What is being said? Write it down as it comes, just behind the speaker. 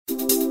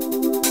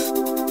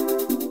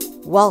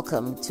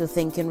Welcome to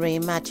Thinking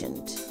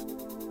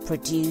Reimagined,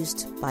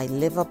 produced by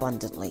Live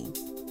Abundantly.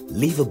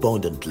 Live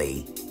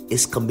Abundantly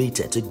is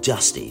committed to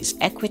justice,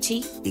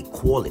 Equity,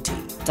 equality,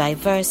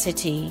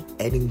 diversity,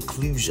 and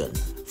inclusion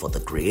for the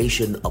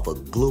creation of a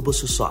global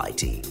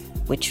society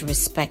which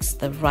respects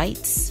the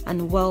rights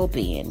and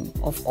well-being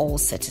of all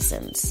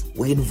citizens.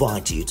 We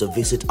invite you to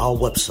visit our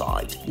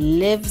website,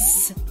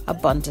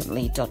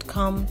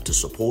 livesabundantly.com, to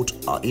support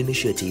our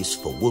initiatives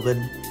for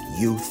women,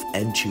 youth,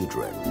 and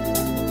children.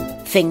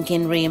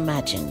 Thinking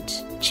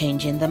Reimagined,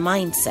 changing the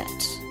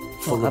mindset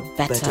for a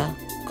better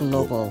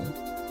global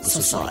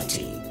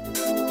society.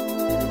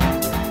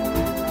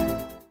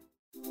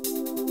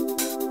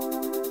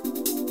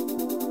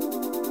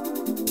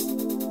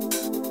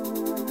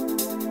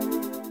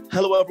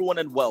 Hello, everyone,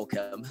 and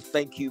welcome.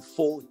 Thank you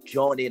for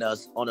joining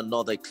us on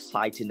another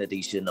exciting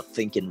edition of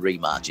Thinking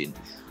Reimagined.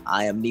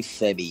 I am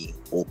Nifemi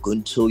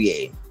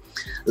Oguntoye.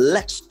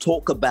 Let's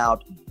talk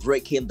about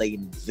breaking the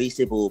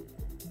invisible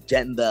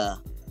gender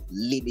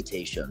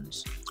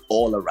limitations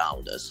all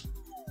around us.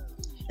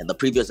 In the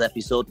previous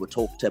episode, we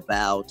talked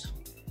about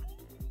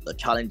the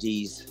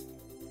challenges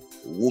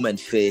women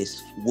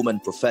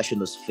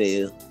professionals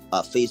face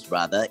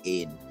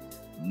in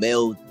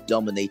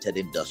male-dominated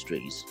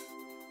industries.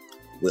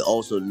 We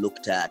also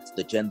looked at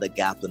the gender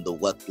gap in the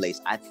workplace.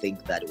 I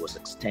think that it was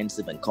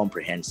extensive and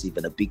comprehensive,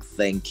 and a big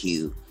thank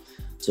you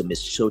to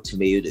Ms.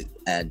 Shotimedu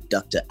and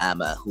Dr.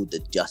 Amma, who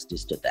did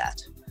justice to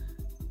that.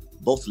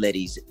 Both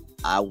ladies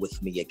are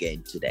with me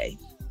again today.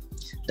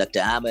 Dr.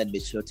 Amma and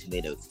Ms.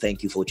 Shotimedu,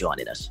 thank you for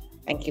joining us.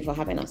 Thank you for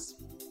having us.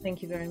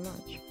 Thank you very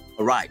much.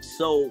 All right,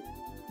 so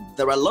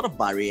there are a lot of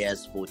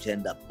barriers for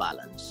gender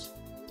balance.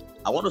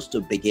 I want us to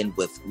begin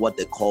with what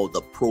they call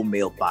the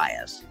pro-male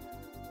bias.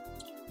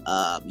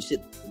 You see,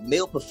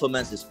 male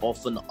performance is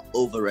often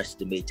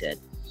overestimated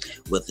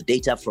with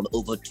data from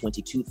over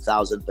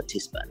 22,000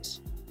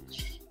 participants.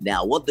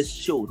 Now, what this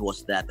showed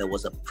was that there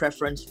was a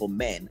preference for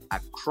men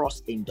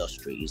across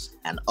industries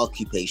and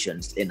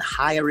occupations in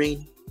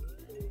hiring,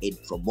 in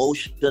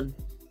promotion,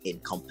 in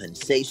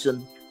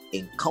compensation,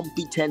 in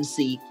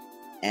competency,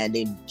 and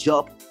in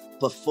job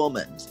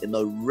performance in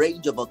a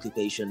range of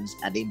occupations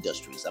and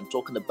industries. I'm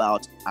talking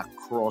about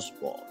across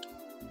board.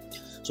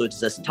 So it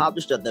is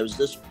established that there is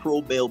this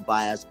pro-male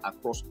bias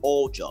across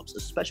all jobs,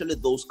 especially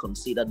those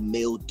considered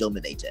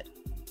male-dominated.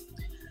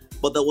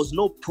 But there was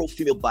no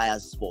pro-female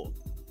bias for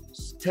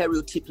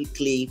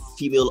stereotypically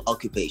female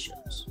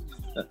occupations.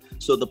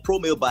 So the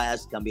pro-male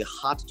bias can be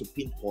hard to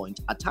pinpoint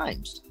at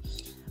times.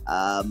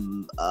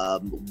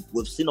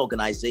 We've seen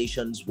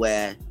organizations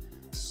where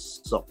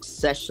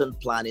succession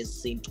planning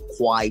seemed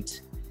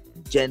quite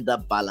gender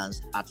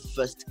balanced at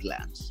first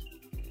glance.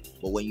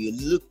 But when you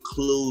look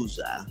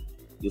closer,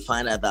 you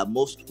find out that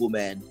most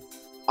women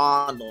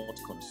are not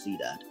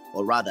considered,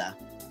 or rather,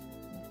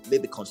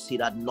 maybe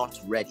considered not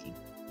ready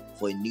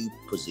for a new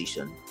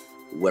position,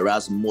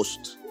 whereas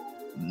most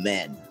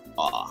men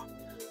are.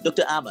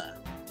 Dr. Amma,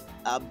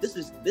 this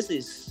is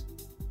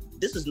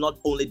not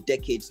only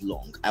decades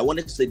long. I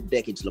wanted to say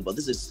decades long, but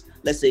this is,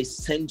 let's say,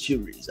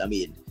 centuries. I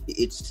mean,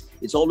 it's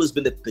always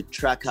been the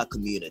patriarchal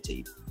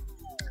community.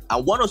 I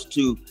want us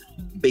to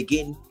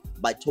begin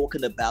by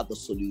talking about the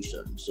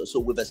solutions. So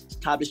we've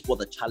established what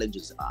the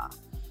challenges are.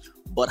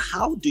 But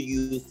how do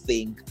you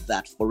think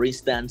that, for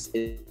instance,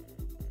 in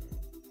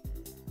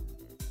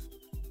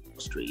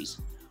industries,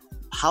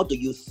 how do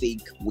you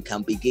think we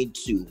can begin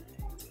to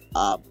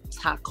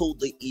tackle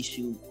the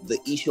issue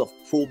of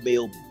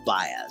pro-male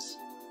bias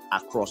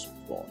across the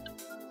board?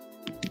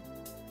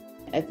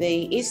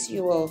 The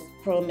issue of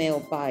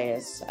pro-male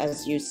bias,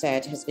 as you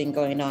said, has been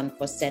going on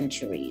for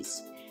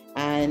centuries.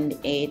 And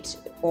it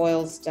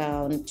boils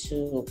down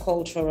to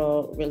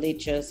cultural,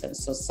 religious, and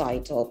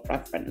societal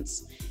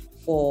preference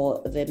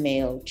for the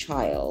male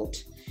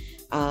child.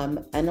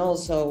 And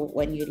also,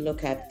 when you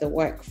look at the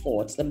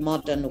workforce, the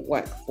modern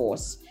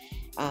workforce,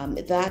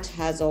 that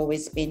has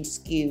always been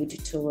skewed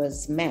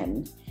towards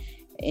men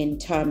in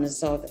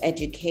terms of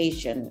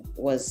education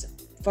was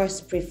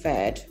first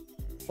preferred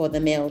for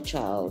the male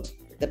child.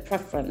 The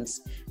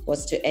preference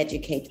was to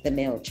educate the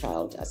male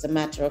child. As a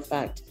matter of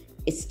fact,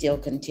 it still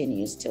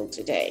continues till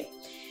today.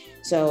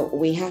 So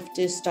we have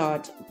to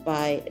start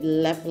by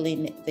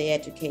leveling the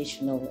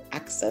educational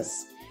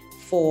access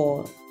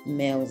for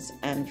males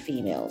and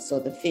females. So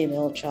the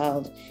female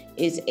child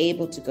is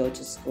able to go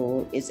to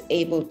school, is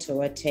able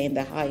to attain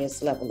the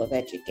highest level of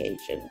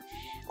education,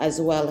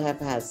 as well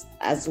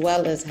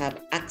as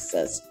have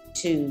access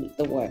to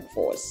the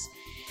workforce.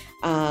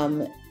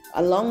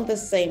 Along the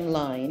same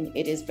line,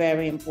 it is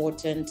very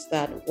important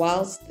that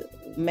whilst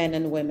men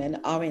and women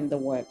are in the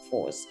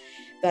workforce,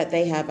 that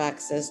they have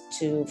access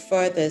to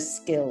further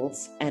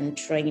skills and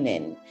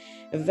training.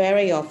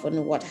 Very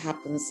often what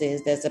happens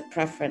is there's a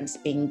preference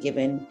being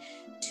given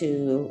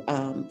to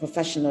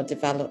professional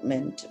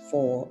development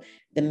for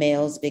the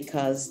males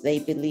because they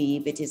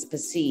believe it is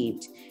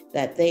perceived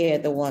that they are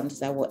the ones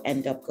that will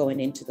end up going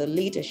into the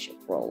leadership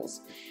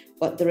roles.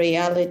 But the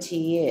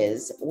reality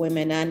is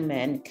women and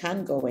men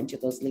can go into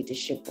those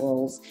leadership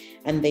roles,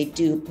 and they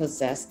do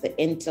possess the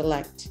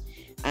intellect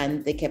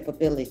and the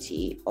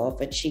capability of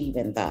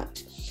achieving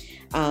that.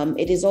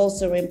 It is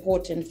also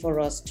important for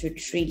us to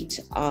treat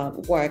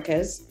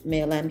workers,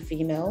 male and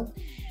female,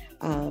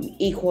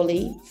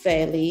 equally,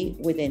 fairly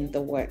within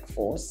the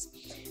workforce.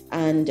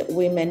 And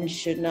women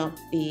should not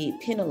be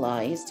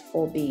penalized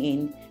for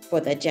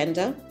their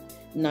gender.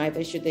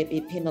 Neither should they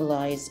be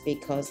penalized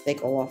because they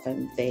go off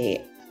and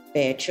they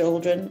bear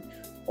children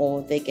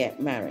or they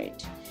get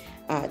married.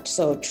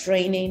 So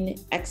training,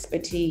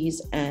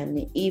 expertise,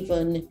 and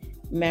even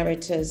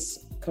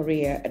meritorious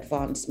career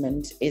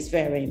advancement is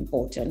very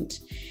important.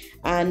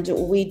 And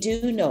we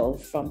do know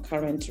from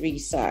current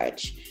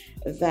research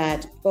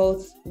that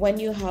both when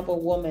you have a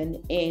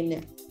woman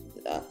in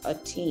a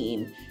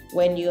team,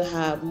 when you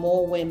have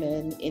more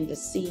women in the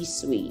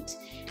C-suite,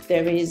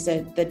 there is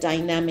the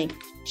dynamic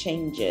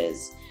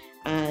changes,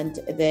 and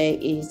there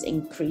is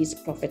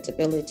increased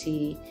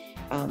profitability,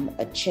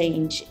 a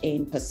change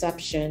in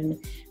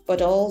perception,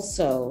 but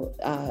also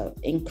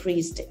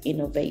increased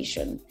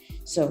innovation.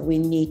 So we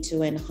need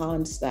to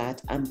enhance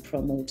that and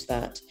promote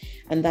that.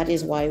 And that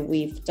is why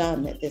we've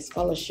done the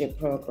scholarship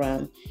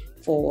program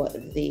for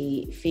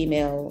the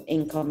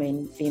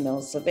incoming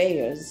female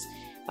surveyors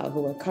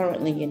who are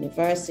currently in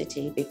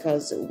university,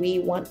 because we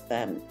want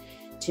them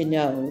to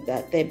know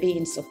that they're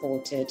being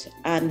supported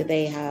and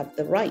they have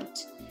the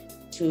right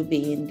to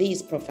be in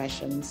these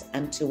professions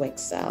and to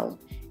excel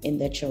in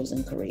their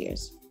chosen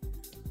careers.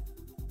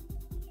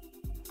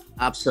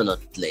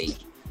 Absolutely.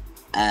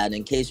 And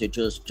in case you're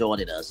just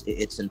joining us,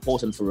 it's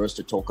important for us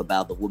to talk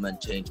about the Women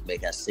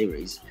Changemaker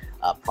series,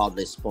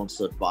 proudly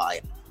sponsored by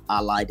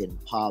Allied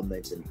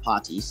Empowerment and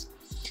Parties.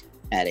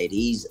 And it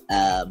is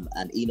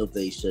an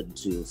innovation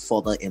to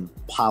further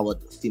empower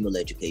female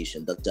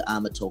education. Dr.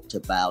 Amma talked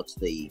about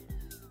the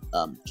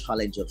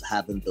challenge of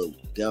having the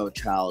girl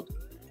child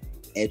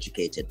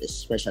educated,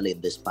 especially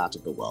in this part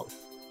of the world.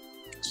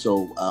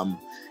 So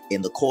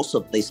in the course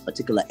of this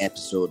particular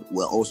episode,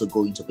 we're also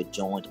going to be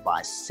joined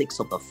by 6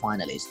 of the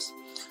finalists.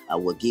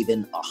 We're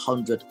given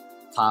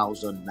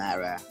 100,000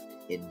 Naira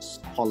in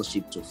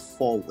scholarship to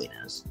 4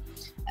 winners.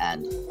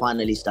 And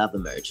finalists have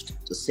emerged.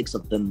 The 6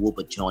 of them will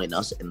be joining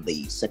us in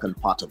the second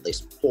part of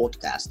this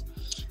podcast.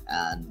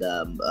 And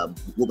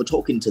we'll be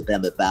talking to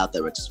them about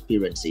their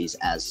experiences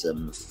as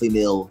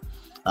female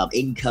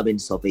incoming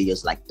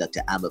surveyors, like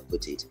Dr. Amma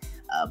put it.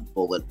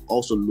 But we're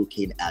also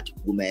looking at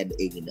women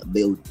in a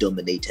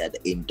male-dominated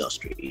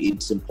industry.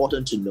 It's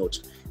important to note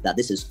that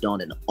this is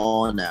done in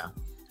honor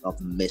of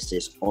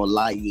Mrs.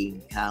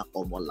 Olayinka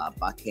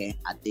Omolabake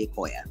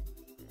Adekoya,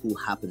 who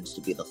happens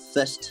to be the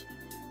first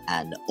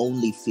and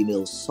only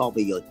female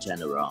surveyor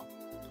general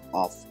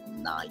of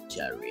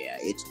Nigeria.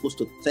 It's close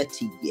to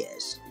 30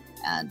 years,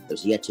 and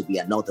there's yet to be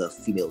another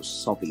female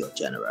surveyor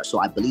general. So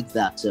I believe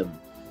that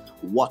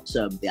what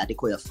the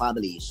Adekoya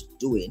family is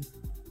doing,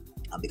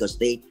 because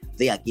they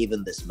are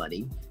given this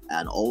money,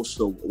 and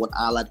also what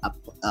Allied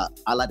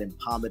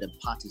Empowerment and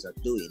Parties are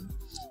doing,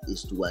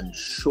 is to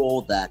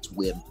ensure that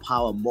we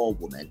empower more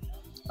women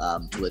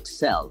to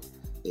excel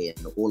in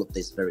all of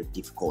these very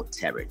difficult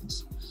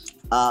terrains.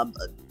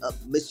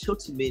 Ms.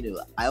 Shotiminu,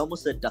 I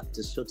almost said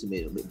Dr.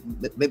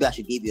 Shotiminu. Maybe I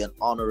should give you an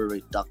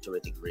honorary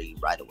doctorate degree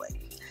right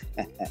away.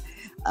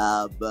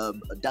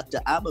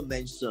 Dr. Amma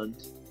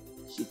mentioned,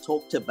 she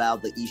talked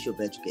about the issue of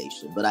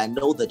education, but I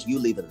know that you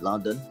live in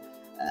London,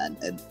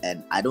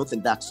 and I don't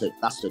think that's a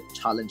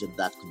challenge in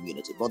that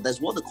community. But there's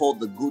what they call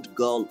the good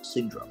girl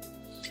syndrome,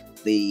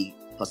 the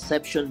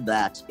perception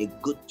that a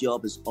good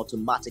job is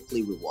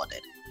automatically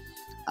rewarded.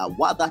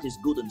 While that is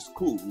good in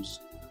schools,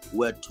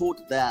 we're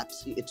taught that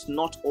it's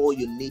not all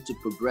you need to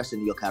progress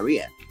in your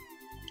career.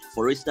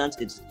 For instance,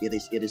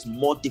 it is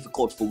more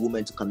difficult for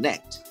women to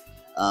connect,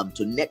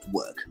 to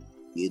network,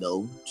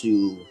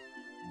 to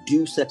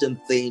do certain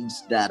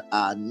things that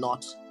are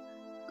not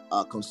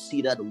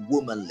considered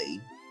womanly,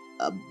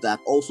 that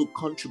also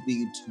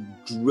contribute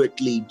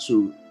greatly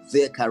to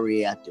their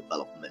career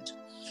development.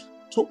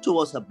 Talk to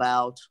us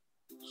about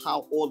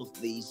how all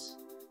of these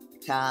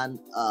can,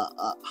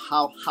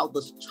 how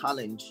this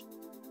challenge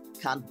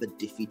can be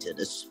defeated,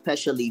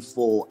 especially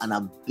for an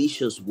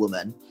ambitious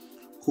woman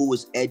who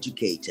is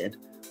educated,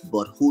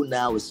 but who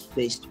now is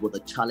faced with the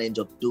challenge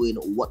of doing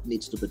what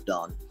needs to be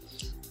done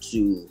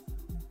to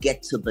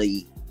get to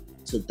the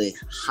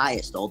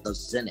highest or the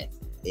zenith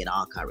in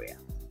our career.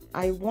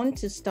 I want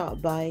to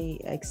start by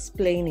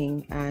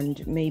explaining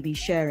and maybe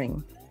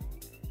sharing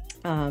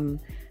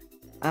with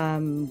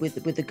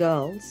the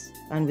girls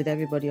and with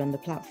everybody on the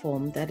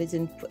platform that it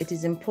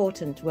is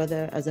important,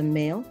 whether as a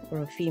male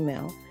or a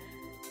female,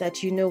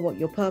 that you know what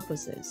your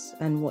purpose is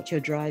and what your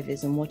drive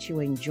is and what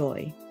you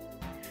enjoy.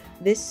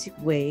 This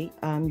way,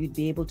 you'd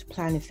be able to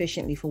plan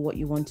efficiently for what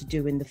you want to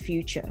do in the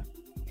future.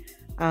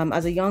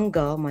 As a young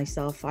girl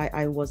myself,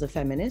 I was a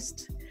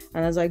feminist.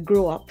 And as I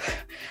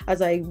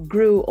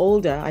grew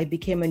older, I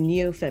became a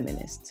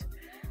neo-feminist.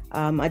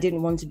 I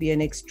didn't want to be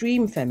an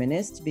extreme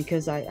feminist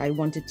because I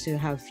wanted to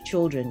have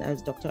children,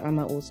 as Dr.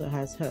 Amma also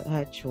has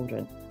her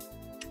children.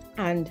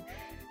 And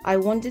I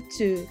wanted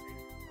to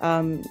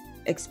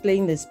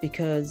explain this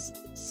because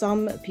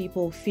some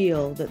people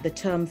feel that the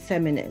term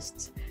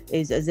feminist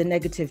is as a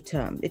negative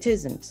term. It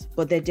isn't,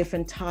 but there are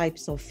different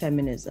types of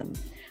feminism.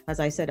 As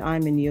I said,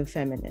 I'm a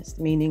neo-feminist,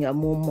 meaning a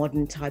more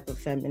modern type of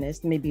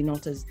feminist, maybe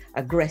not as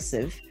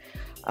aggressive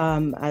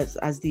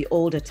as the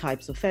older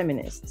types of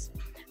feminists.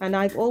 And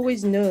I've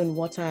always known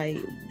what I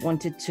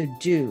wanted to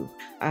do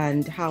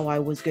and how I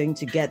was going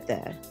to get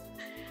there.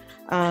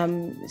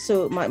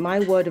 So my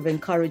word of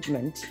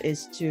encouragement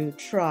is to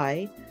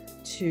try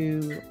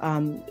to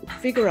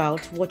figure out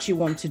what you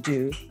want to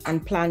do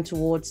and plan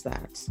towards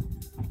that.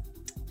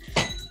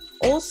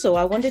 Also,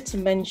 I wanted to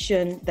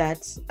mention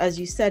that, as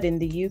you said, in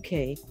the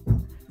UK,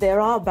 there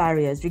are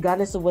barriers,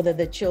 regardless of whether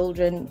the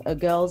children,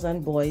 girls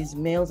and boys,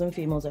 males and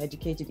females, are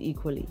educated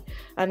equally.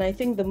 And I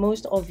think the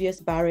most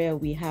obvious barrier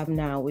we have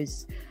now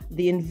is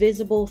the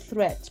invisible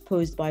threat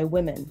posed by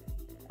women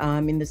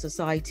in the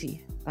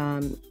society.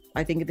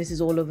 I think this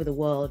is all over the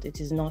world. It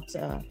is not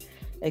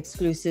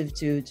exclusive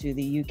to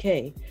the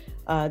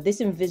UK.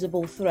 This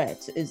invisible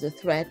threat is a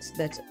threat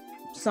that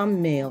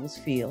some males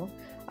feel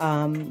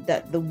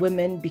that the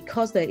women,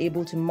 because they're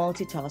able to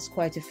multitask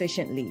quite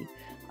efficiently,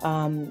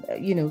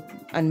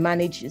 and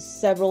manage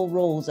several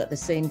roles at the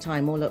same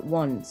time, all at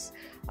once,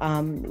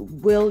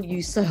 will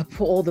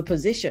usurp all the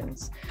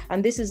positions.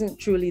 And this isn't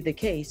truly the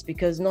case,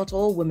 because not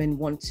all women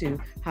want to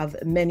have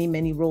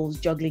many roles,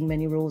 juggling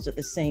many roles at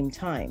the same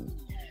time.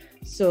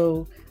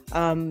 So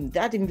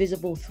that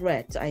invisible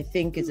threat, I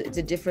think, it's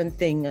a different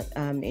thing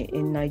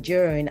in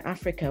Nigeria, in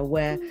Africa,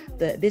 where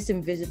this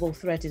invisible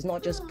threat is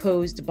not just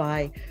posed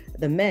by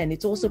the men,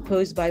 it's also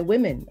posed by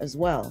women as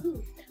well.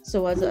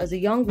 So as a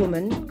young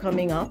woman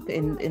coming up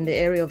in the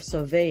area of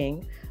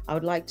surveying, I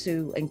would like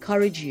to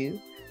encourage you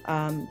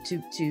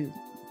to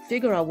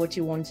figure out what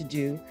you want to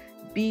do,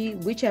 be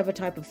whichever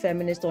type of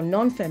feminist or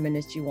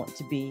non-feminist you want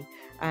to be,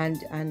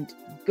 and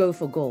go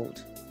for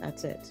gold.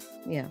 That's it.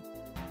 Yeah.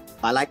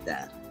 I like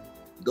that.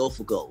 Go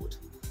for gold.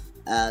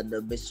 And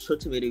Ms.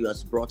 Sotimiri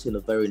has brought in a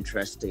very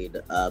interesting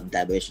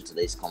dimension to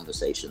this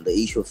conversation,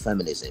 the issue of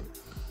feminism.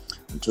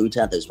 On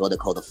Twitter, there's what they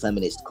call the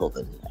feminist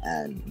coven,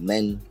 and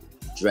men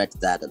dread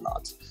that a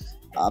lot.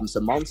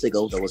 Some months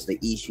ago, there was the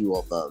issue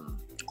of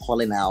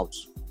calling out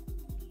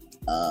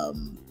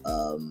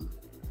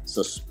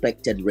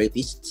suspected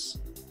rapists,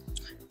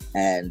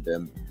 and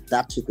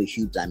that took a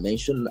huge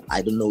dimension.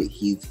 I don't know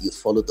if you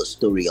followed the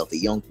story of a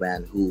young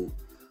man who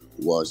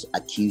was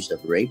accused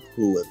of rape,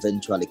 who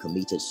eventually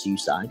committed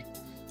suicide,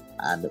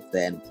 and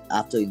then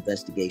after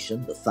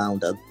investigation, they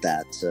found out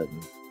that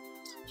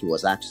he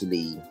was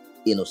actually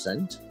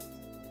innocent,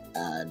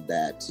 and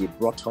that he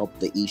brought up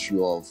the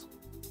issue of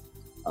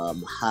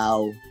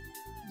how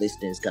these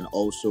things can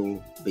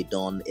also be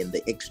done in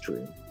the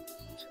extreme.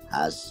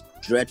 As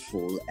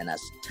dreadful and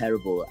as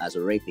terrible as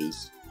a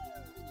rapist,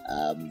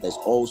 there's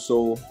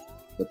also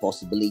the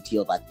possibility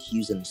of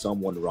accusing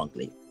someone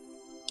wrongly.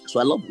 So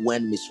I love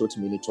when Ms.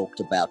 Sotimiri talked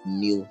about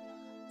new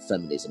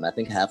feminism. I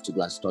think I have to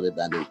go and study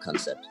that new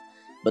concept.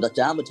 But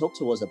Dr. Amma talked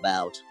to us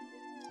about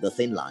the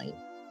thin line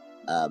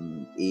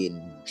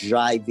in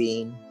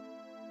driving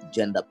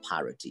gender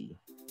parity.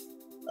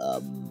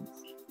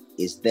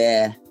 Is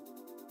there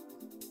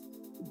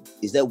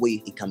a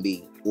way it can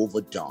be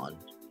overdone?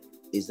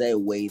 Is there a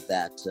way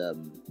that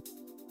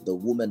the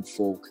women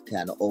folk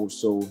can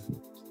also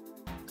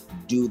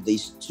do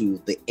this to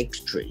the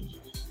extreme?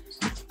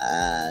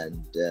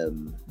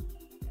 And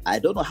I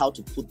don't know how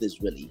to put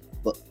this really,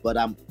 but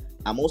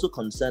I'm also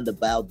concerned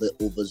about the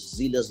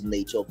overzealous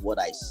nature of what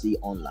I see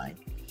online.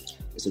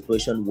 It's a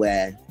situation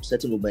where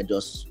certain women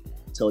just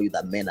tell you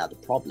that men are the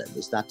problem.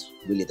 Is that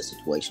really the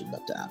situation,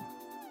 Dr. Anne?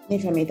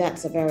 Nifemi,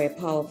 that's a very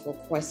powerful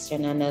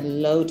question and a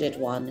loaded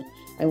one.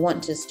 I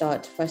want to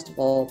start, first of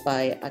all,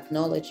 by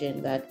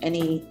acknowledging that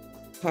any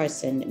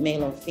person,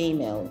 male or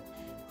female,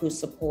 who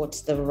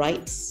supports the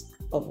rights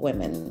of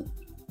women,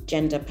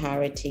 gender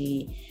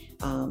parity,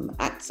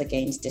 acts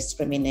against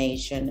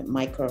discrimination,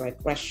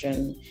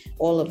 microaggression,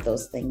 all of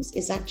those things,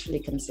 is actually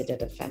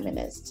considered a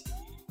feminist.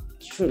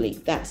 Truly,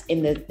 that's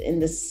in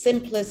the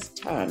simplest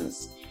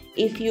terms.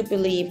 If you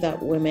believe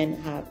that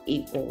women have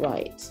equal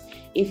rights,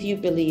 if you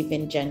believe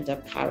in gender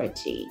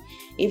parity,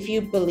 if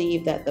you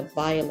believe that the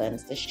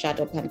violence, the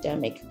shadow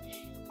pandemic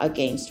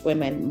against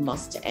women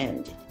must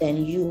end,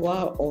 then you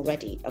are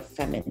already a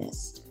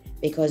feminist,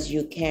 because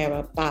you care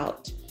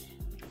about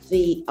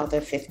the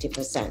other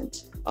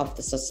 50% of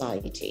the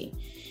society.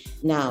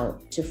 Now,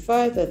 to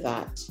further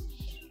that,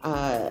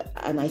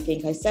 and I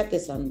think I said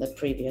this on the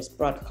previous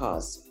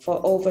broadcast, for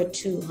over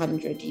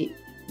 200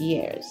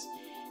 years,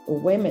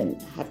 women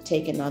have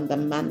taken on the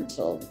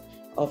mantle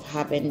of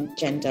having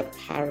gender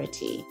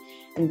parity.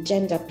 And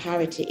gender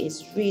parity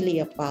is really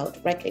about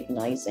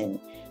recognizing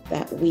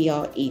that we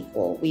are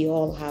equal. We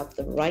all have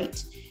the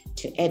right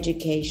to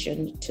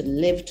education, to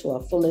live to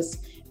our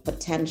fullest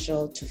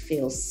potential, to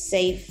feel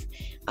safe,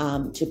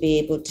 to be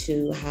able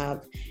to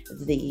have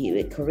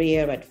the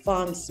career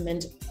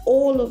advancement,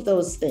 all of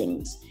those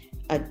things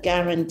are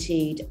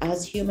guaranteed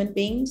as human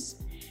beings,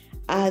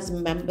 as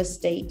member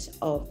state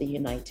of the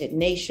United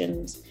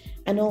Nations,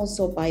 and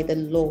also by the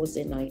laws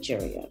in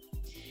Nigeria.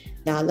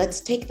 Now, let's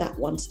take that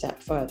one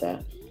step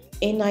further.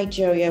 In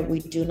Nigeria, we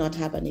do not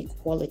have an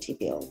equality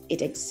bill.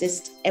 It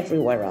exists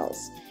everywhere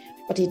else,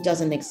 but it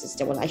doesn't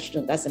exist. Well,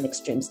 that's an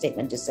extreme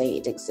statement to say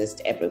it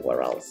exists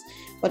everywhere else,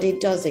 but it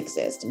does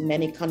exist.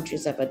 Many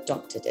countries have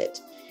adopted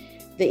it.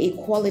 The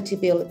equality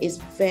bill is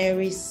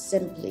very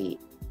simply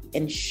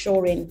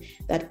ensuring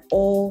that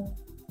all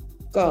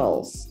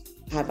girls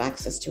have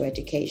access to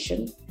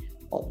education,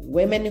 or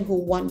women who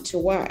want to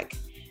work.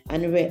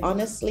 And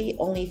honestly,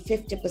 only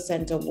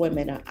 50% of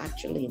women are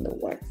actually in the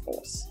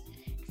workforce.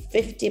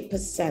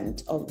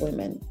 50% of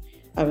women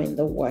are in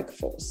the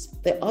workforce.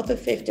 The other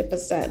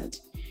 50%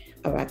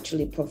 are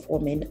actually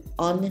performing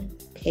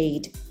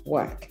unpaid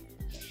work.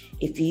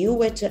 If you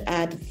were to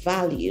add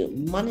value,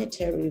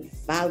 monetary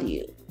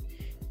value,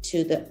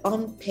 to the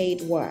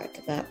unpaid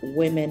work that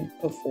women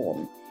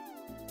perform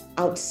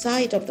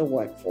outside of the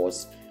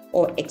workforce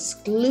or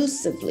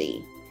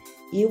exclusively,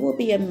 you will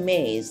be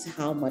amazed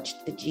how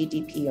much the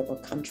GDP of a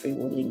country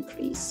will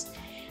increase.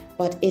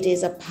 But it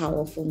is a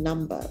powerful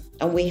number,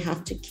 and we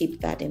have to keep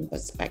that in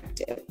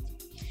perspective.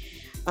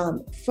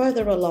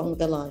 Further along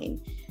the line,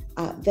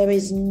 there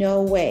is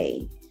no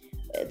way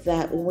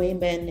that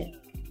women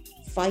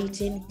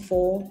fighting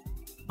for,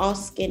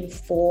 asking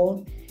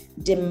for,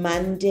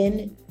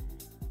 demanding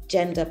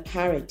gender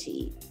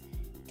parity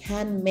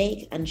can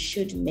make and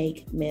should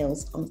make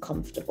males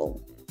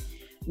uncomfortable.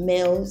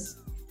 Males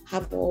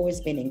have always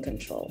been in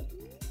control.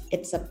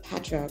 It's a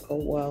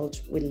patriarchal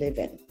world we live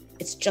in.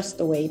 It's just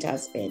the way it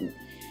has been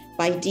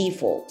by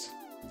default.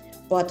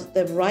 But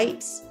the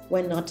rights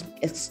were not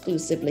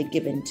exclusively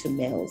given to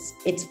males.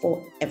 It's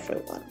for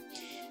everyone.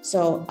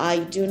 So I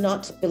do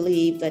not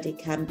believe that it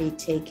can be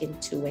taken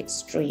to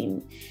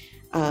extreme.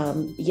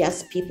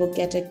 Yes, people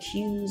get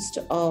accused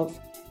of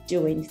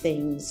doing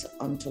things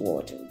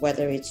untoward,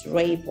 whether it's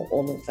rape or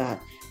all of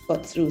that,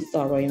 but through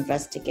thorough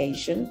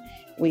investigation,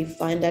 we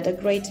find that a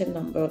greater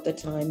number of the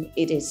time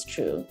it is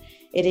true.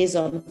 It is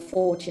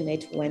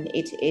unfortunate when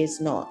it is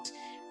not,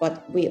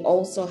 but we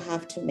also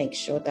have to make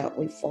sure that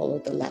we follow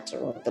the letter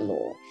of the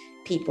law.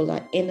 People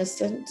are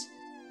innocent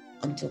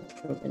until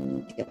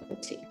proven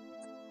guilty.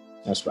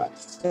 That's right.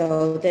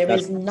 So there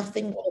is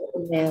nothing for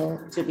the male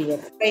to be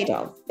afraid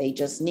of. They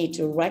just need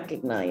to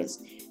recognize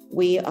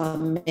we are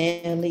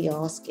merely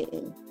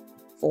asking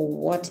for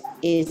what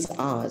is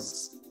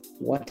ours,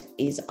 what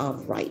is our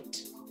right.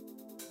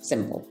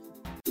 Simple.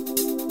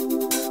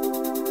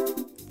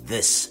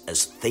 This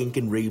is Think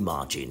and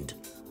Reimagined,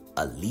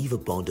 a Live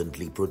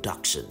Abundantly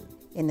production.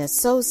 In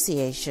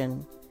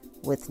association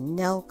with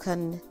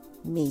Nelcon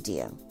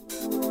Media.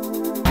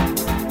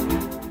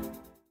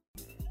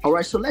 All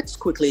right, so let's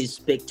quickly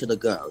speak to the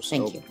girls.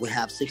 Thank you. We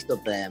have 6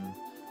 of them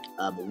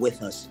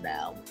with us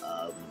now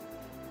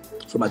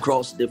from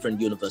across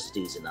different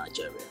universities in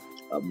Nigeria.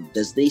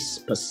 There's this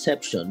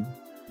perception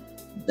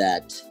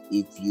that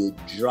if you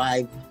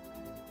drive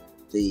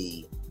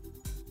the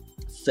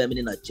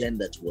feminine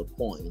agenda to a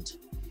point,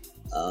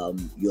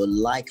 you're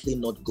likely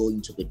not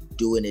going to be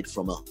doing it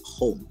from a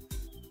home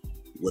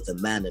with a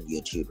man and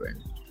your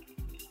children.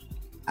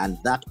 And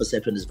that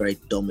perception is very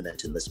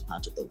dominant in this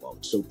part of the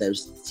world. So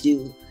there's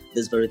still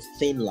this very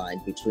thin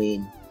line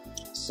between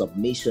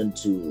submission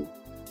to,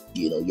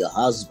 your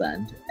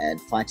husband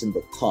and fighting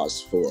the cause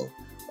for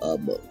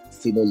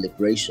female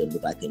liberation,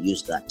 if I can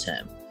use that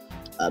term.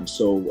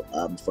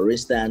 For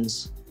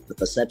instance, the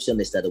perception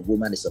is that a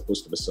woman is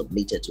supposed to be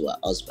submitted to her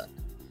husband.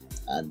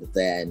 And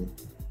then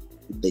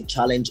the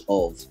challenge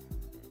of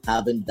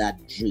having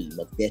that dream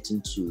of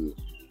getting to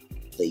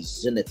the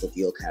zenith of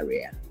your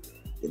career.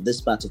 In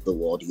this part of the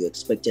world, you're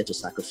expected to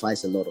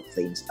sacrifice a lot of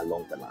things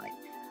along the line.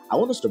 I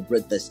want us to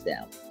break this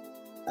down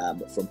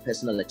from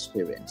personal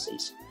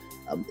experiences.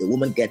 A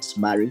woman gets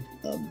married,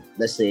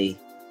 let's say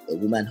a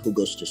woman who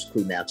goes to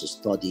school now to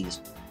study,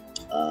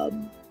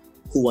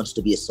 who wants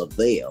to be a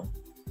surveyor,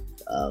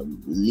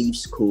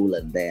 leaves school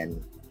and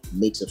then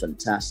meets a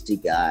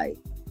fantastic guy.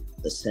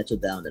 They settle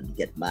down and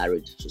get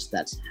married. She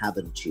starts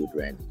having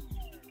children.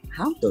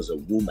 How does a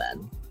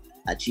woman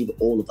achieve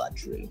all of her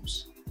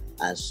dreams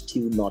and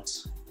still not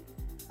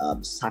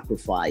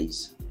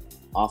sacrifice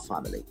our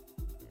family?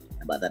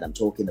 And by that, I'm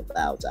talking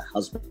about her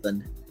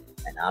husband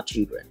and our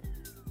children.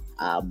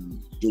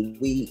 Do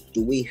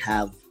we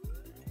have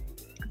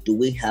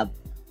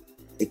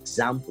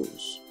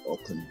examples or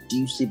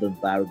conducive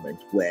environment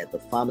where the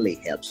family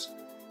helps,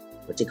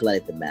 particularly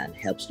the man,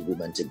 helps the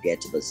woman to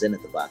get to the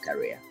zenith of her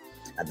career,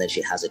 and then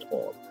she has it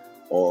all?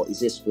 Or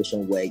is it a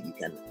situation where you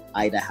can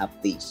either have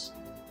this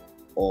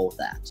or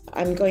that?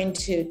 I'm going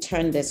to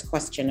turn this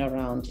question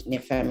around,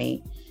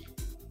 Nifemi,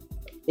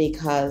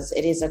 because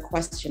it is a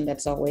question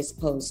that's always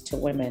posed to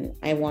women.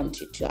 I want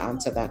you to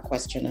answer that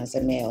question as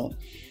a male.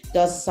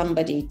 Does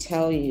somebody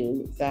tell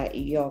you that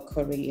your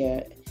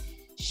career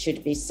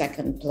should be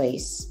second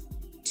place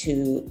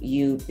to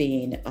you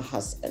being a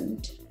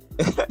husband?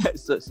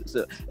 so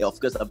of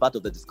course I'm part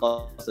of the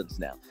discussions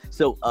now.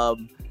 So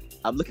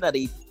I'm looking at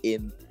it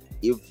in,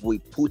 if we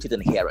put it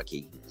in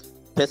hierarchy.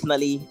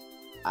 Personally,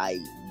 I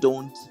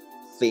don't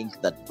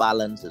think that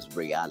balance is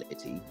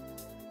reality.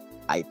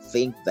 I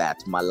think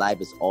that my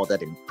life is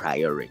ordered in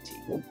priority.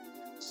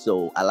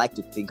 So I like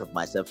to think of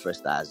myself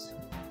first as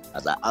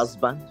a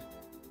husband,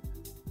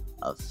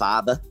 a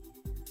father,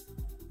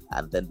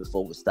 and then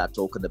before we start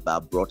talking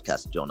about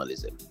broadcast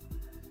journalism.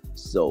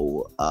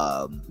 So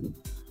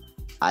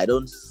I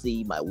don't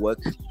see my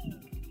work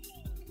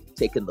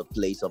taking the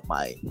place of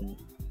my,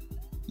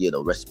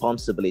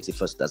 responsibility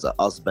first as a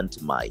husband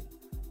to my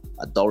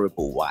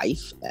adorable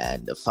wife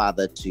and a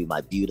father to my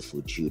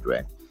beautiful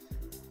children.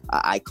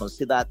 I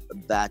consider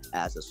that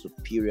as a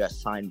superior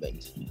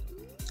assignment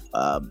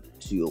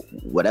to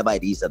whatever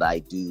it is that I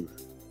do,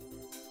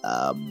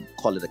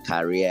 call it a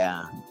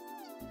career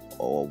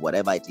or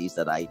whatever it is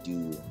that I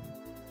do,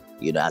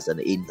 as an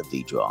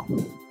individual.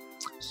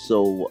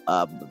 So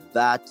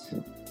that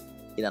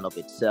in and of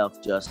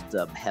itself just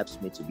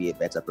helps me to be a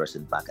better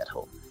person back at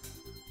home.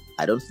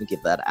 I don't think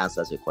if that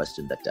answers your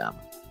question, Dr.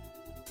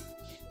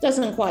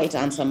 Doesn't quite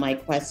answer my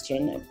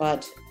question,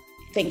 but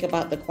think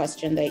about the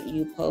question that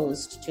you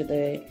posed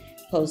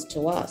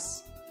to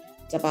us.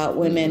 It's about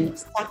women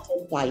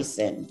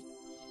sacrificing.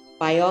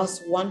 By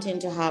us wanting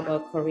to have a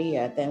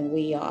career, then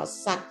we are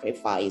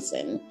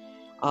sacrificing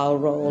our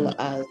role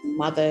as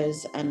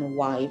mothers and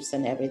wives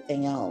and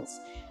everything else.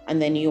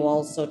 And then you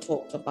also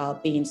talked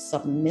about being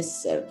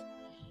submissive.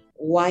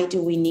 Why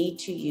do we need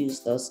to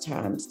use those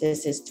terms?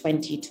 This is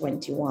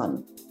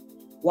 2021.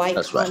 Why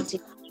can't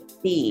it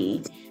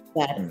be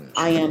that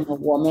I am a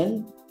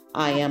woman,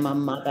 I am a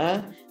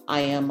mother, I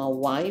am a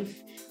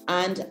wife,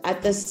 and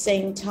at the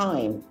same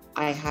time,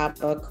 I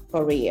have a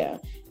career.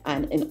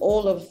 And in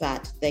all of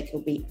that, there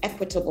could be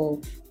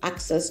equitable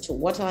access to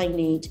what I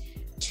need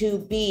to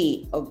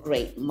be a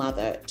great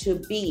mother, to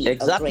be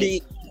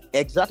exactly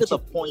the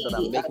point that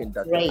I'm making,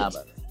 Dr.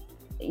 Amma.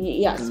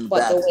 Yes,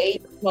 but the way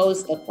you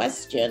posed the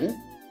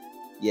question,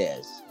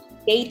 yes,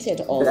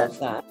 stated all of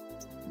that.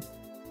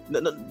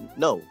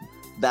 No,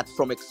 that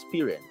from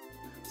experience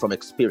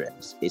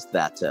is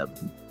that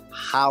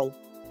how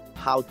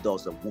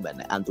does a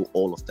woman handle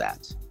all of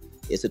that?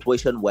 A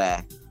situation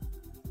where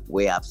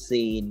we have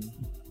seen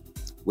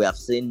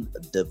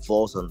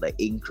divorce on the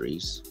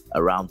increase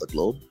around the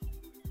globe.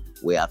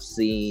 We have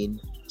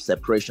seen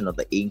separation of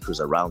the increase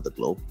around the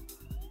globe,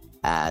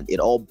 and it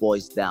all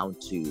boils down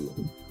to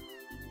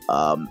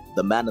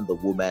the man and the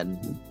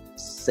woman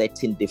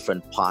setting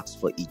different paths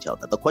for each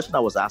other. The question I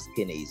was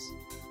asking is,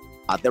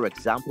 are there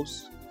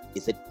examples?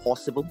 Is it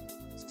possible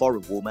for a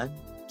woman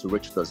to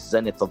reach the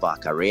zenith of her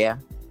career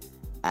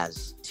and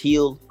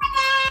still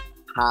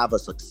have a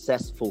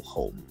successful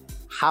home?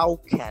 How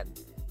can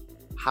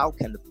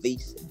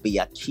this be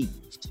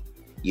achieved?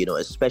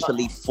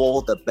 Especially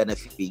for the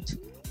benefit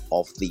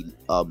of the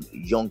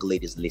young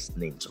ladies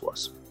listening to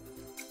us.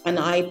 And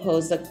I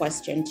pose the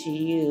question to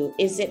you,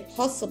 is it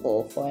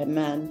possible for a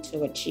man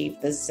to achieve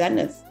the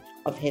zenith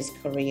of his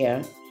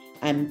career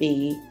and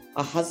be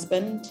a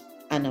husband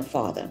and a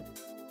father?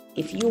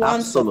 If you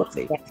answer the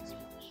question,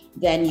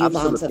 then you've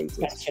answered the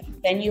question.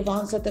 Then you've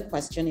answered the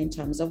question in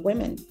terms of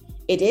women.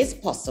 It is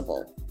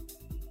possible.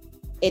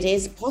 It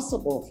is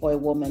possible for a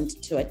woman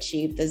to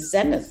achieve the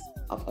zenith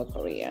of her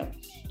career.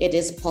 It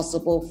is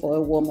possible for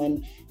a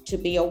woman to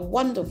be a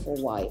wonderful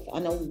wife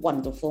and a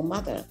wonderful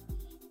mother.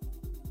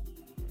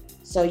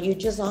 So you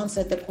just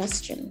answered the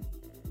question.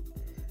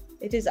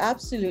 It is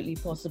absolutely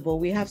possible.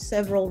 We have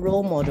several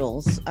role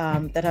models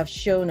that have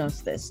shown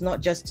us this,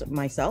 not just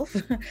myself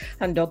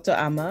and Dr.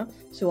 Amma,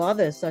 to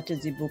others such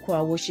as Ibuku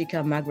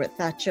Awosika, Margaret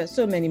Thatcher,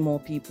 so many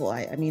more people.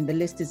 I mean, the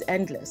list is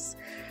endless.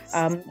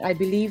 I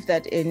believe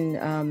that in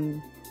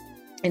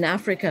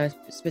Africa,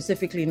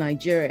 specifically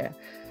Nigeria,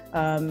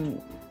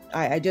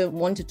 I don't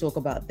want to talk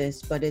about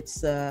this, but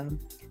it's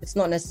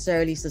not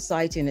necessarily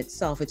society in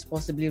itself. It's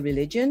possibly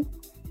religion.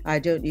 I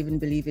don't even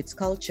believe it's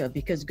culture,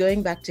 because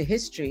going back to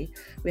history,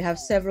 we have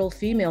several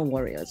female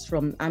warriors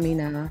from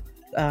Amina,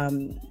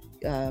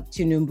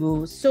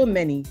 Tinubu, so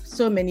many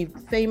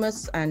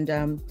famous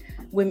and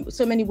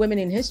so many women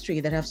in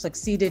history that have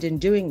succeeded in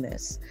doing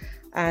this.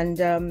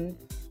 And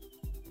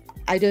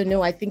I don't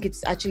know, I think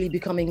it's actually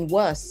becoming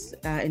worse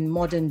in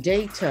modern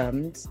day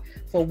terms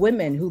for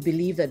women who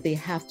believe that they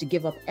have to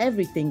give up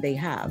everything they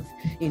have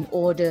in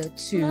order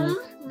to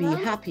be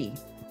happy.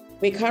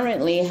 We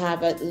currently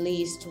have at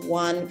least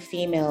one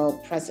female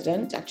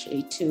president,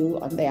 actually two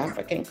on the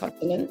African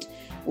continent.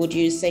 Would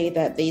you say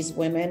that these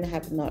women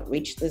have not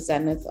reached the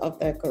zenith of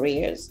their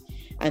careers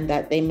and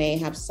that they may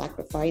have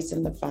sacrificed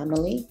in the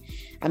family?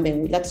 I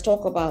mean, let's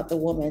talk about the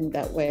woman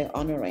that we're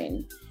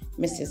honoring,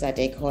 Mrs.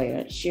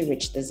 Adekoya. She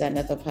reached the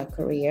zenith of her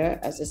career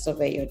as a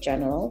surveyor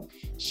general.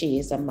 She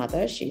is a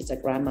mother, she's a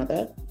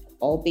grandmother,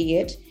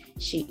 albeit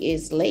she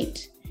is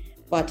late.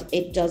 But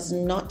it does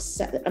not,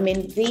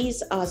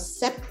 these are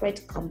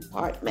separate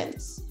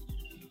compartments,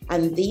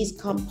 and these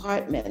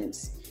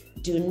compartments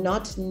do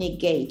not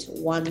negate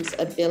one's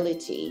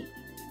ability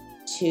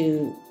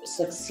to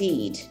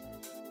succeed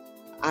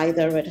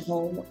either at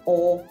home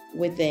or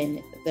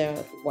within their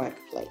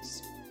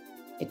workplace.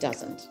 It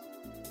doesn't.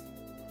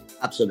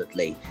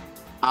 Absolutely.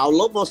 I would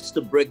love us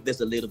to break this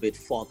a little bit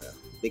further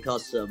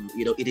because,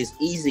 it is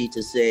easy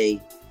to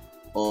say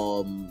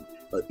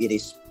it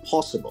is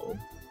possible,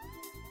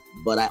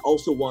 but I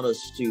also want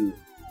us to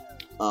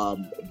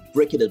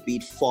break it a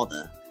bit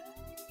further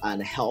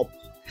and help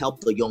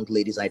the young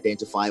ladies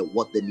identify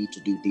what they need to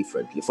do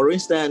differently. For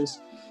instance,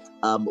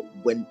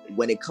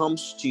 when it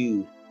comes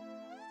to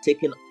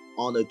taking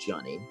on a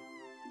journey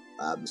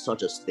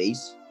such as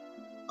this,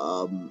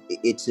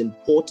 it's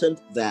important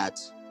that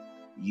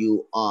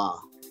you are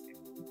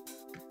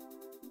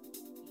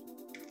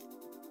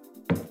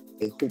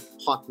who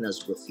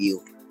partners with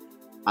you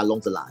along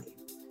the line.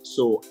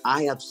 So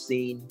I have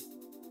seen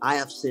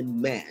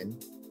men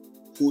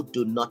who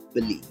do not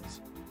believe,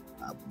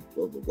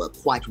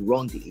 quite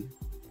wrongly,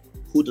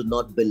 who do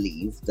not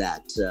believe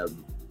that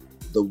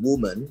the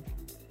woman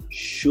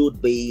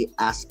should be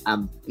as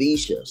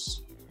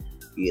ambitious,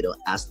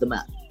 as the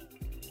man.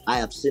 I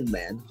have seen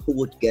men who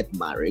would get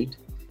married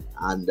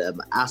and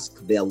ask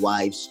their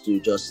wives to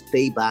just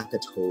stay back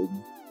at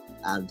home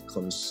and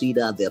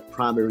consider their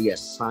primary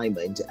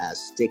assignment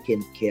as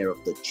taking care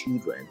of the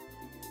children,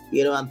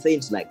 and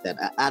things like that.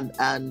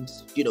 And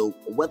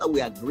whether we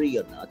agree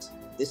or not,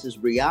 this is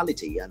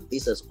reality, and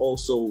this has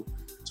also,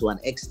 to an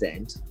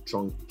extent,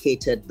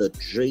 truncated the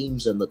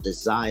dreams and the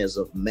desires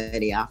of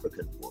many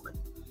African women.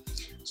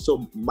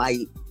 So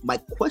my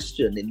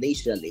question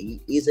initially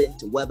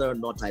isn't whether or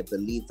not I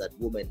believe that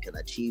women can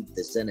achieve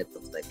the zenith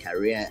of their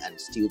career and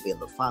still be in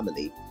the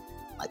family.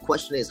 My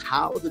question is,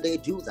 how do they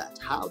do that?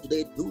 How do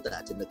they do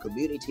that in a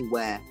community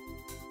where,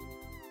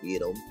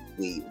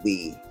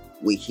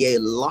 we hear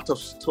a lot of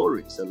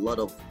stories, a lot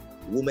of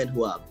women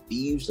who are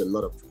abused, a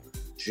lot of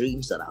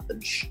dreams that have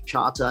been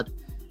shattered,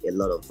 a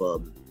lot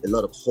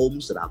of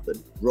homes that have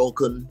been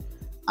broken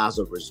as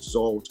a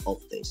result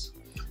of this.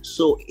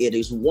 So it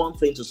is one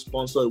thing to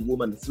sponsor a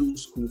woman through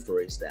school,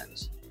 for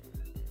instance,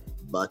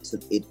 but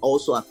it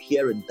also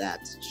appearing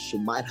that she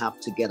might have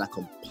to get a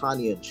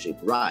companionship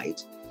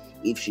right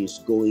if she's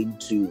going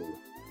to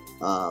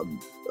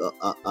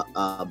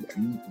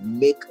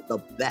make the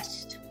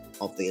best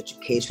of the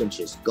education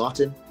she's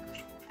gotten,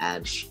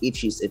 and if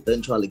she's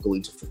eventually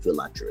going to fulfill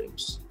her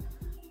dreams.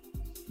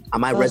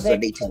 Am I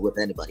resonating with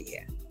anybody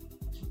here?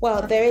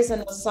 Well, there is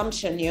an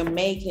assumption you're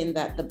making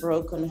that the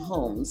broken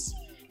homes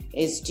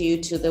is due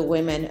to the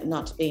women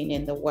not being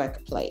in the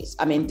workplace.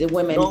 I mean, the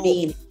women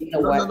being in the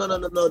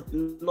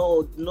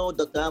workplace. No,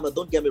 Dr. Amma,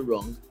 don't get me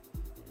wrong.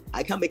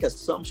 I can't make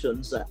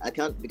assumptions. I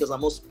can't, because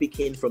I'm not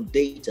speaking from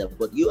data,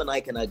 but you and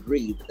I can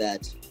agree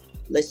that,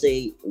 let's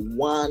say,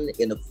 1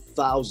 in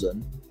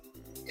 1,000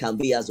 can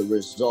be as a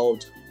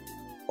result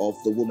of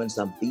the woman's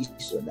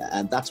ambition.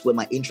 And that's where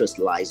my interest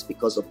lies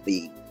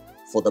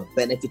for the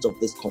benefit of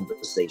this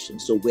conversation.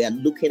 So we are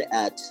looking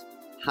at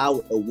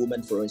how a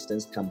woman, for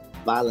instance, can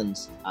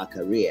balance her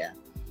career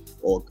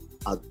or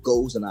our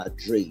goals and our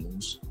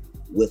dreams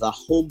with a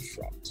home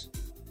front.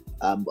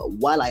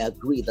 While I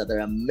agree that there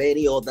are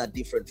many other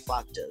different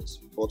factors,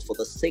 but for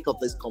the sake of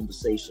this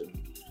conversation,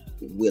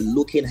 we're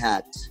looking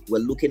at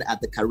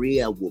the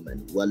career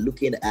woman. We're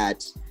looking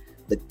at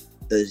the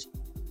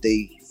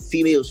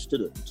female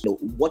students,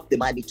 what they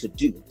might need to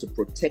do to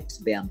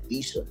protect their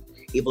ambition,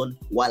 even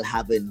while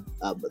having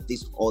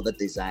these other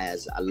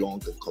desires along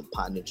the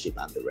companionship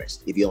and the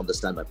rest, if you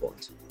understand my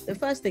point. The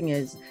first thing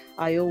is,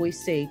 I always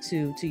say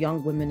to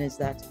young women is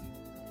that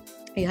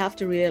you have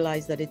to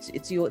realize that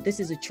this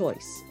is a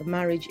choice. A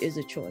marriage is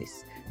a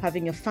choice.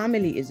 Having a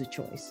family is a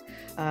choice.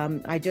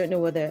 I don't know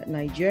whether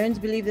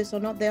Nigerians believe this or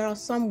not. There are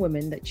some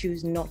women that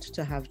choose not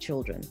to have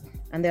children,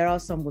 and there are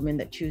some women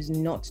that choose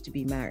not to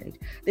be married.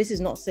 This is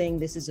not saying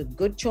this is a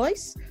good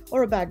choice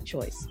or a bad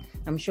choice.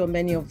 I'm sure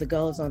many of the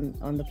girls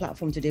on the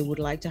platform today would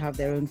like to have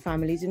their own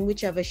families in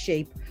whichever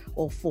shape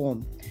or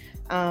form.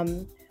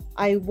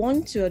 I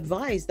want to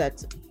advise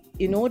that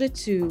in order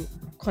to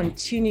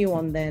continue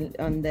on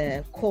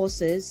their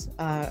courses,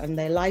 on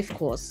their life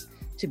course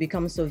to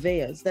become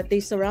surveyors, that they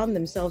surround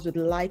themselves with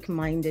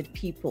like-minded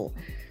people,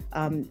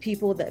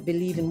 people that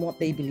believe in what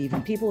they believe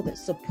in, people that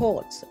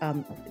support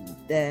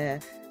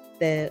their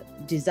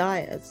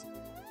desires.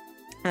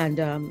 And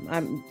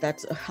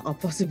that are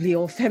possibly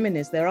all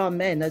feminists. There are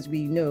men, as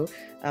we know,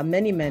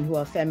 many men who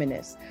are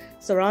feminists.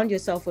 Surround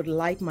yourself with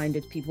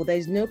like-minded people. There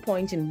is no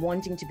point in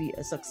wanting to be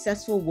a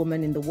successful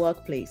woman in the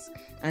workplace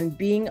and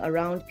being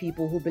around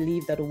people who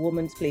believe that a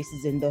woman's place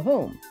is in the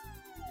home.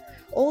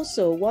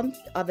 Also, one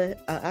other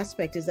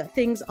aspect is that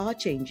things are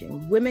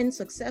changing.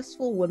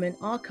 Successful women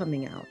are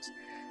coming out.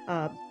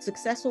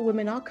 Successful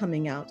women are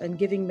coming out and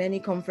giving many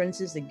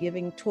conferences and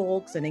giving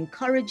talks and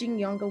encouraging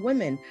younger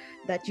women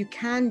that you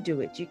can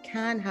do it. You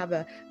can have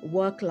a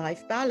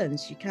work-life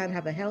balance. You can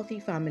have a healthy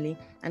family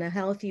and a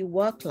healthy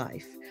work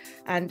life.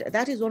 And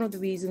that is one of the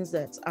reasons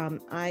that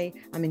I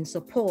am in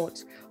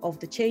support of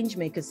the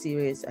Changemaker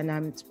series, and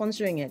I'm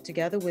sponsoring it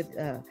together with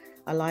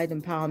Allied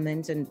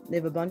Empowerment and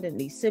Live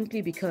Abundantly,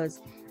 simply because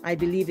I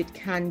believe it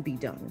can be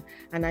done.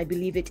 And I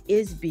believe it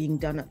is being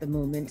done at the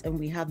moment. And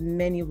we have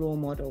many role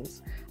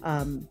models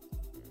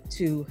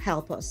to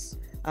help us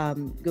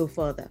go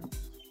further.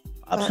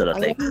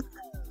 Absolutely.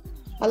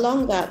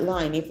 Along that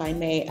line, if I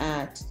may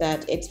add,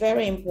 that it's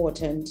very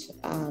important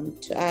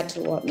to add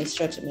to what Ms.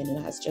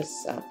 Chotuminu has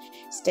just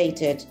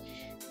stated,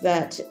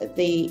 that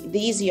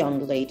these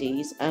young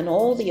ladies and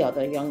all the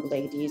other young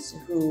ladies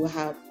who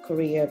have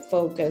career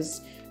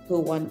focus,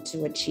 who want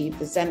to achieve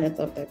the zenith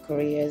of their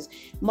careers,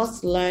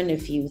 must learn a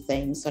few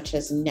things, such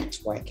as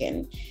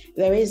networking.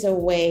 There is a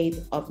way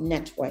of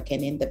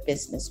networking in the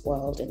business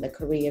world, in the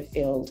career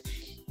field,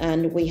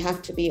 and we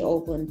have to be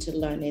open to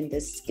learning the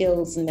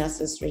skills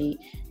necessary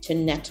to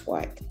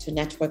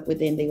network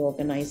within the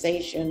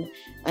organization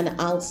and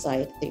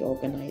outside the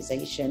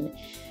organization.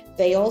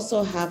 They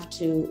also have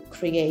to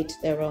create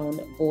their own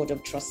board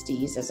of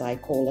trustees, as I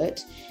call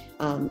it.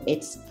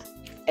 It's,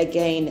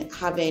 again,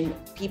 having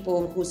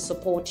people who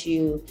support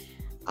you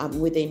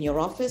within your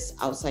office,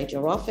 outside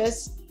your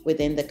office,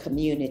 within the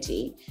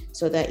community,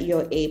 so that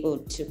you're able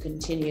to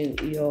continue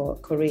your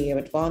career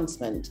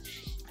advancement.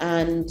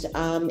 And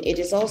it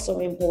is also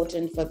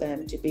important for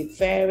them to be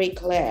very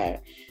clear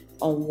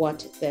on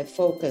what their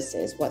focus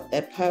is, what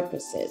their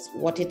purpose is,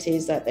 what it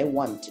is that they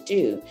want to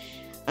do.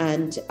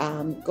 And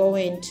go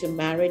into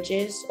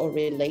marriages or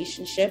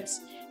relationships,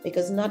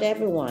 because not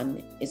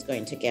everyone is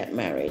going to get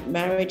married.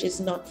 Marriage is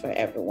not for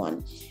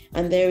everyone.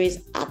 And there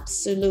is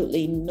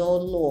absolutely no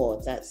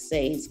law that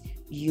says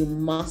you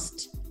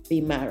must be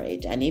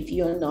married. And if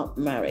you're not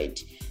married,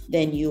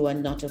 then you are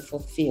not a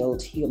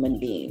fulfilled human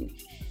being.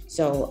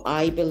 So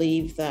I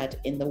believe that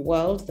in the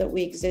world that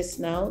we exist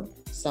now,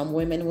 some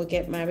women will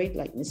get married,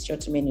 like Ms.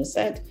 Chotuminu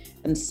said,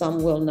 and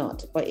some will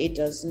not. But it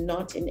does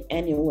not in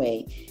any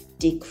way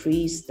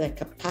decrease their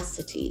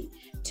capacity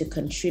to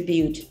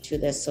contribute to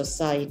their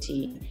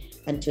society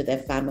and to their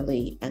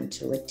family and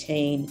to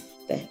attain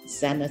the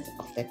zenith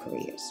of their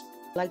careers.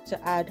 I'd like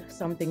to add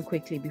something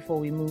quickly before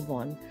we move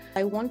on.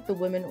 I want the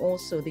women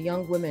also, the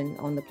young women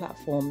on the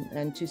platform,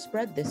 and to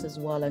spread this as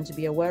well and to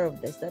be aware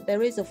of this, that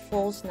there is a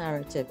false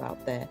narrative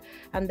out there,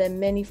 and there are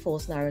many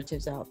false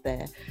narratives out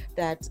there,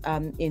 that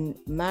in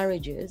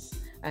marriages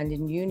and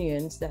in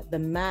unions, that the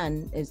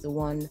man is the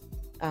one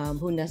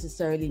who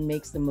necessarily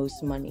makes the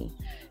most money.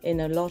 In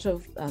a lot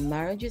of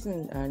marriages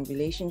and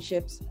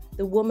relationships,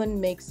 the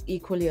woman makes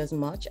equally as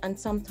much and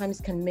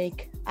sometimes can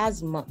make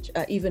as much,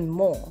 even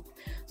more.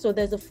 So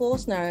there's a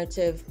false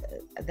narrative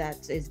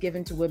that is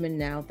given to women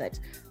now that,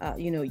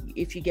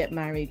 if you get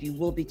married, you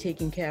will be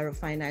taken care of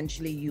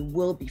financially, you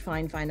will be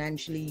fine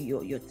financially,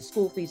 your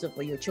school fees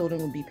for your children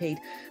will be paid.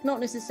 Not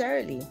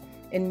necessarily.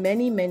 In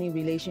many, many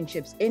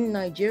relationships in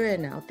Nigeria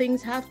now,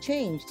 things have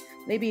changed.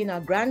 Maybe in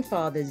our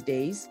grandfather's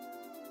days,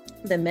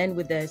 the men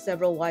with their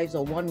several wives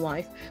or one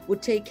wife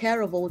would take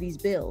care of all these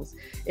bills.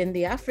 In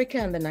the Africa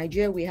and the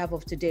Nigeria we have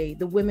of today,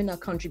 the women are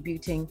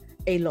contributing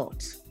a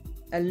lot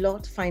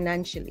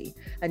financially.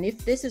 And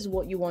if this is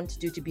what you want to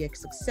do to be a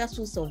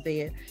successful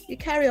surveyor, you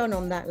carry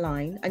on that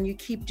line and you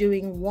keep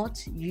doing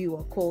what you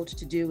are called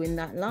to do in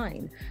that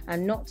line,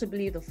 and not to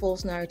believe the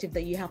false narrative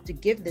that you have to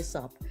give this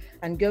up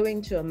and go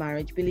into a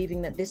marriage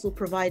believing that this will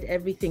provide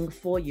everything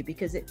for you,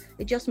 because it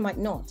just might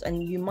not.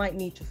 And you might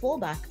need to fall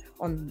back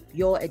on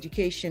your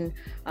education,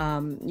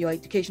 your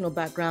educational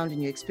background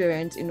and your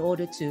experience in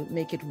order to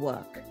make it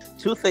work.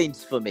 Two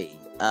things for me.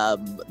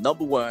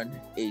 Number one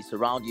is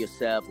surround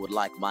yourself with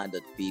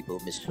like-minded people.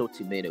 Ms.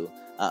 Chotuminu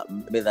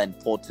made an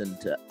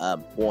important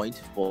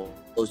point for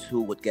those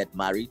who would get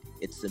married.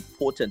 It's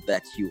important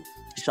that you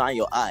shine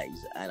your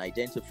eyes and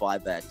identify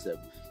that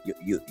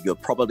you're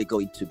probably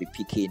going to be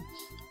picking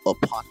a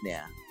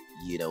partner,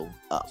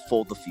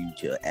 for the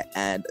future.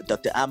 And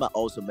Dr. Amma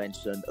also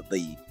mentioned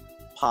the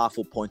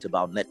powerful point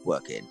about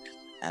networking,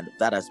 and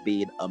that has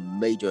been a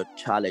major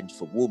challenge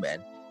for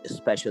women,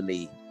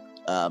 especially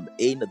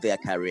in their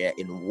career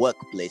in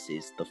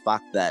workplaces. The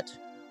fact that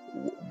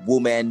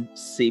women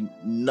seem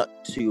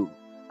not to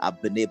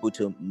have been able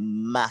to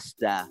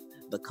master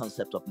the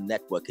concept of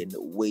networking,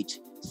 which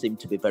seem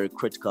to be very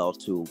critical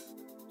to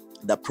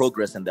their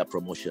progress and their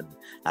promotion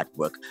at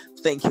work.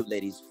 Thank you,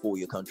 ladies, for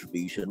your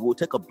contribution. We'll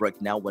take a break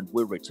now. When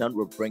we return,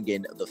 we'll bring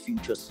in the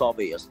future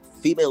surveyors,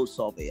 female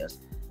surveyors,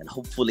 and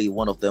hopefully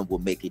one of them will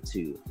make it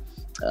to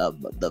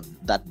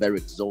that very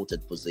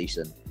exalted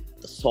position,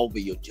 the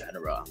Surveyor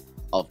General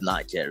of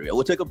Nigeria.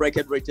 We'll take a break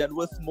and return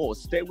with more.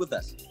 Stay with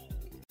us.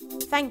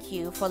 Thank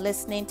you for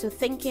listening to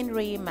Thinking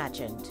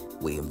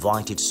Reimagined. We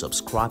invite you to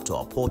subscribe to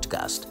our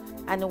podcast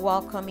and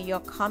welcome your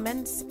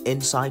comments,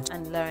 insights,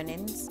 and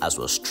learnings as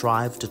we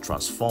strive to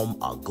transform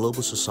our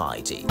global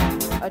society.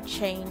 A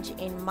change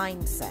in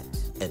mindset,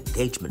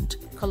 engagement,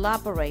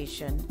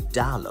 collaboration,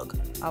 dialogue,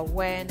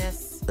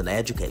 awareness, and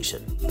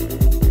education.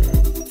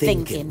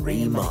 Thinking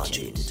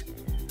Reimagined.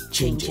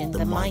 Changing the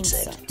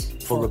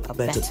mindset for a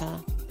better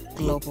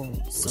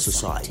global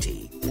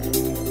society.